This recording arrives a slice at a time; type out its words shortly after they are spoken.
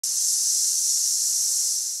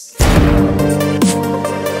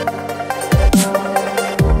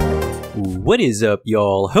What is up,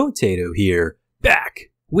 y'all? HOTATO here, back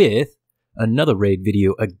with another raid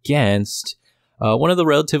video against one of the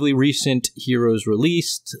relatively recent heroes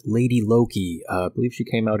released, Lady Loki. I believe she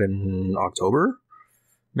came out in October,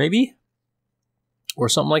 maybe? Or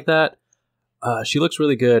something like that. She looks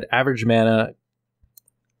really good. Average mana,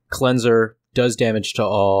 cleanser, does damage to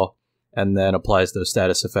all, and then applies those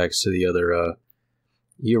status effects to the other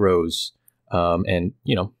heroes. And,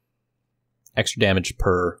 you know, extra damage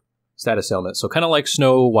per status element. So kind of like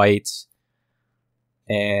Snow White,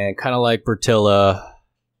 and kind of like Bertilla,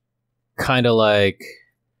 kind of like,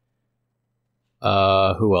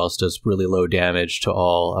 who else does really low damage to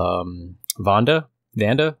all? Vanda?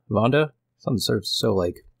 Something sort of so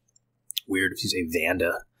like weird if you say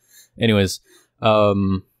Vanda. Anyways,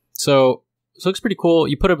 so this looks pretty cool.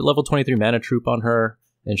 You put a level 23 mana troop on her,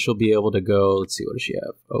 and she'll be able to go, let's see, what does she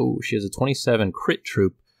have? Oh, she has a 27 crit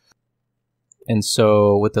troop. And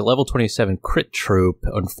so with the level 27 crit troop,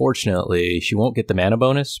 unfortunately, she won't get the mana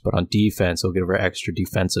bonus, but on defense, it'll give her extra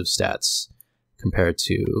defensive stats compared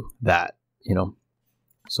to that, you know.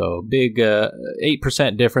 So big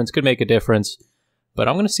 8% difference, could make a difference. But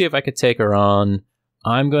I'm going to see if I could take her on.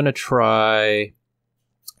 I'm going to try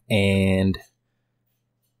and...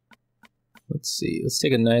 let's see, let's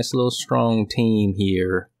take a nice little strong team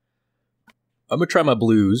here. I'm going to try my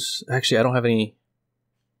blues. Actually, I don't have any...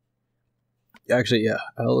 Actually, yeah.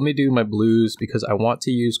 Let me do my blues because I want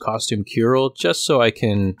to use Costume Cure just so I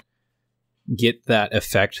can get that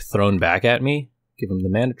effect thrown back at me. Give him the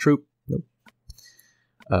mana troop. Nope.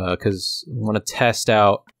 Because I want to test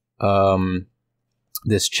out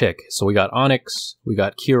this chick. So we got Onyx, we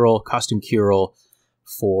got Cure, Costume Cure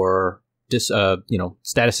for you know,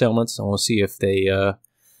 status elements. I want to see if they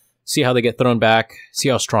see how they get thrown back, see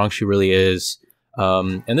how strong she really is.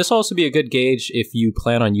 And this will also be a good gauge if you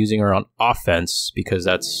plan on using her on offense, because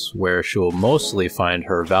that's where she'll mostly find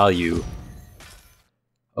her value.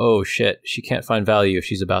 Oh shit, she can't find value if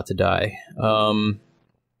she's about to die.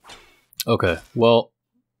 Okay, well,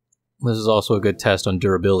 this is also a good test on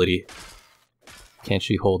durability. Can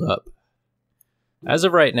she hold up? As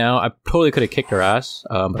of right now, I totally could have kicked her ass,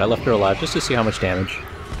 but I left her alive just to see how much damage.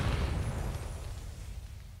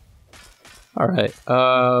 Alright,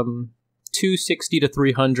 260 to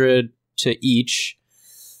 300 to each.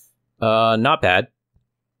 Not bad.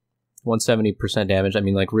 170% damage. I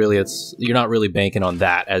mean, like, really, you're not really banking on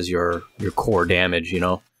that as your core damage, you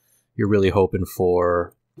know? You're really hoping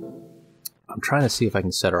for... I'm trying to see if I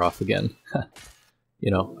can set her off again.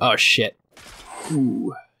 You know? Oh, shit.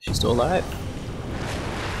 Ooh, she's still alive.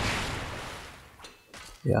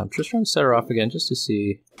 Yeah, I'm just trying to set her off again just to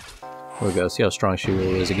see... There we go. See how strong she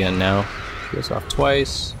really is again now. She goes off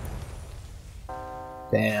twice.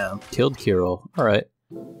 Bam. Killed Kirill. Alright.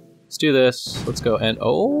 Let's do this. Let's go and...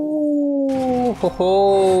 Oh! Ho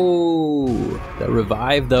ho! That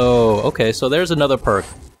revive, though. Okay, so there's another perk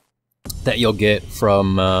that you'll get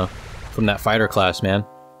from that fighter class, man.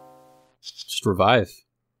 Just revive.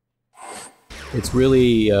 It's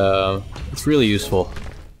really useful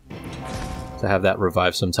to have that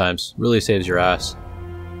revive sometimes. Really saves your ass.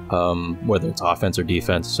 Whether it's offense or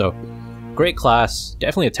defense. So, great class.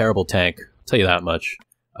 Definitely a terrible tank. Tell you that much.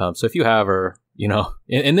 So if you have her, you know,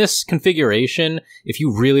 in this configuration, if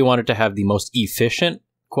you really wanted to have the most efficient,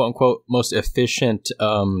 quote-unquote, most efficient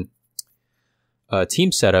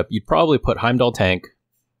team setup, you'd probably put Heimdall tank,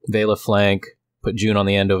 Vela flank, put June on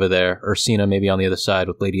the end over there, Ursina maybe on the other side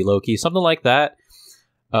with Lady Loki, something like that.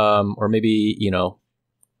 Or maybe, you know,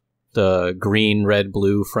 the green, red,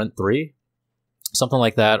 blue front three. Something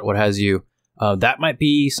like that, what has you. That might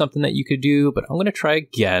be something that you could do, but I'm going to try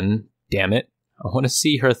again. Damn it. I want to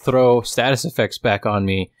see her throw status effects back on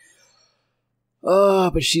me.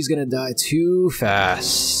 Oh, but she's going to die too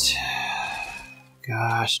fast.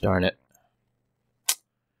 Gosh darn it.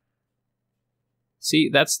 See,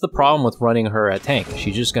 that's the problem with running her at tank.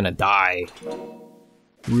 She's just going to die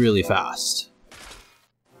really fast.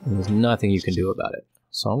 And there's nothing you can do about it.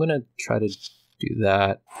 So I'm going to try to do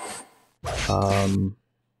that.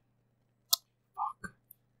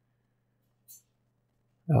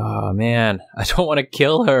 Oh, man. I don't want to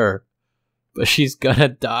kill her. But she's gonna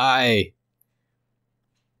die.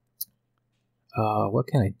 What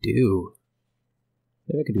can I do?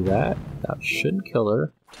 Maybe I could do that. That shouldn't kill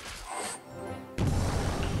her.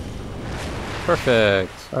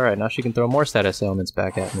 Perfect. Alright, now she can throw more status elements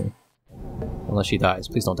back at me. Unless she dies.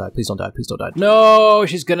 Please don't die, please don't die, please don't die. No!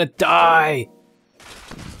 She's gonna die!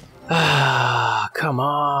 Ah, come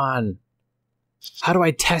on. How do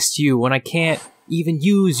I test you when I can't even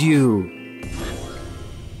use you?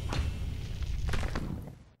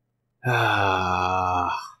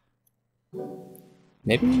 Ah.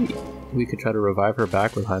 Maybe we could try to revive her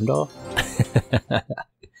back with Heimdall?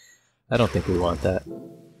 I don't think we want that.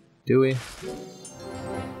 Do we?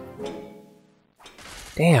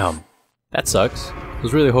 Damn. That sucks. I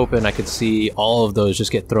was really hoping I could see all of those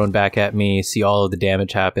just get thrown back at me, see all of the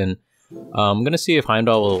damage happen. I'm gonna see if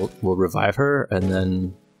Heimdall will revive her, and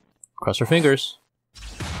then cross our fingers.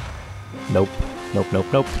 Nope. Nope, nope,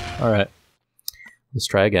 nope. Alright. Let's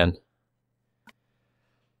try again.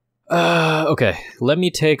 Okay, let me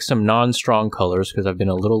take some non-strong colors, because I've been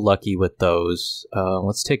a little lucky with those.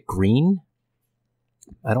 Let's take green.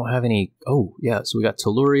 I don't have any... Oh, yeah, so we got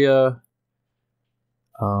Telluria.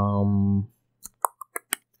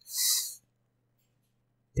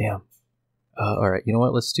 Damn. Alright, you know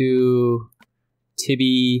what? Let's do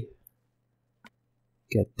Tibby.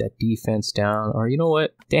 Get that defense down. Or you know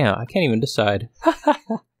what? Damn, I can't even decide.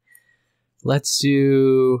 Let's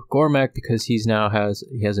do Gormek because he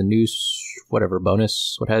has a new whatever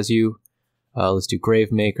bonus. What has you? Let's do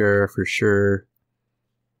Gravemaker for sure.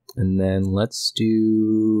 And then let's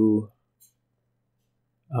do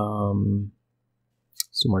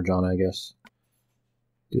Marjana, I guess.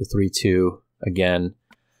 Do a 3-2 again.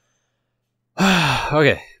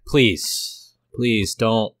 Okay, please. Please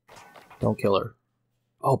don't kill her.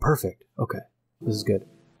 Oh, perfect. Okay. This is good.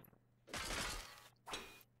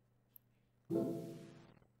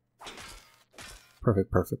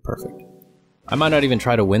 Perfect, perfect, perfect. I might not even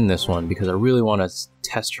try to win this one because I really want to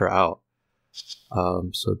test her out.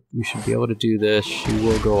 So we should be able to do this. She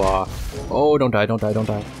will go off. Oh, don't die, don't die, don't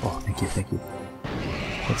die. Oh, thank you, thank you.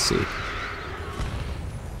 Let's see.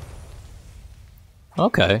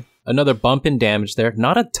 Okay. Another bump in damage there.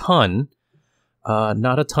 Not a ton.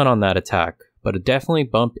 Not a ton on that attack, but a definitely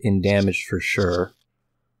bump in damage for sure.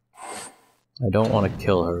 I don't want to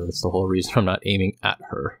kill her. That's the whole reason I'm not aiming at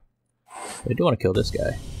her. But I do want to kill this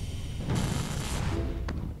guy.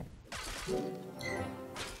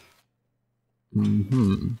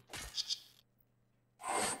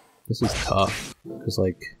 This is tough, because,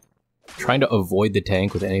 like, trying to avoid the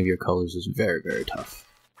tank with any of your colors is very, very tough.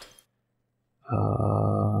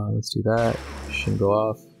 Let's do that. Shouldn't go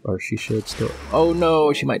off, or she should still. Oh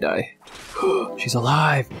no, she might die. She's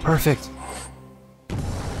alive! Perfect!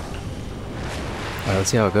 Alright,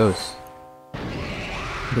 let's see how it goes.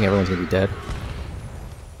 I think everyone's gonna be dead.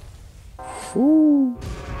 Ooh!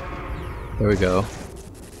 There we go.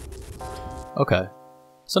 Okay.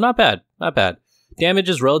 So not bad, not bad. Damage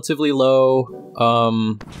is relatively low.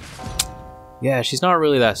 Yeah, she's not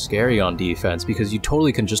really that scary on defense because you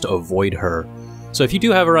totally can just avoid her. So if you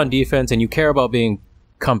do have her on defense and you care about being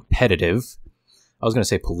competitive, I was gonna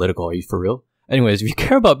say political, are you for real? Anyways, if you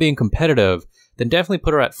care about being competitive, then definitely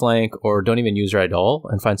put her at flank or don't even use her at all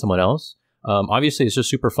and find someone else. Obviously, it's just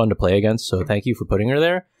super fun to play against, so thank you for putting her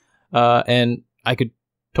there. And I could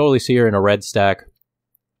totally see her in a red stack.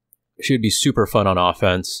 She would be super fun on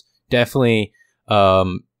offense. Definitely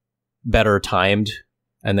better timed,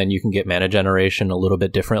 and then you can get mana generation a little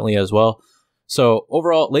bit differently as well. So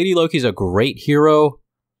overall, Lady Loki's a great hero.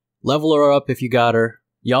 Level her up if you got her.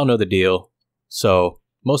 Y'all know the deal. So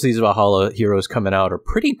most of these Valhalla heroes coming out are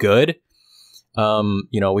pretty good. You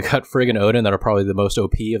know, we got Frigg and Odin that are probably the most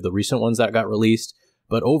OP of the recent ones that got released.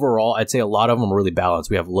 But overall, I'd say a lot of them are really balanced.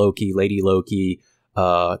 We have Loki, Lady Loki,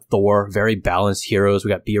 Thor, very balanced heroes.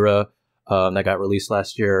 We got Bera that got released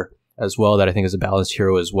last year as well, that I think is a balanced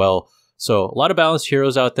hero as well. So a lot of balanced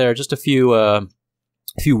heroes out there. Just a few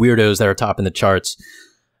weirdos that are topping the charts.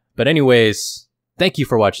 But anyways, thank you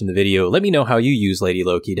for watching the video. Let me know how you use Lady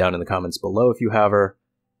Loki down in the comments below if you have her,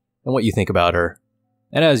 and what you think about her.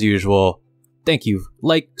 And as usual, thank you.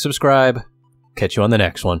 Like, subscribe. Catch you on the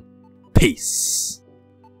next one. Peace.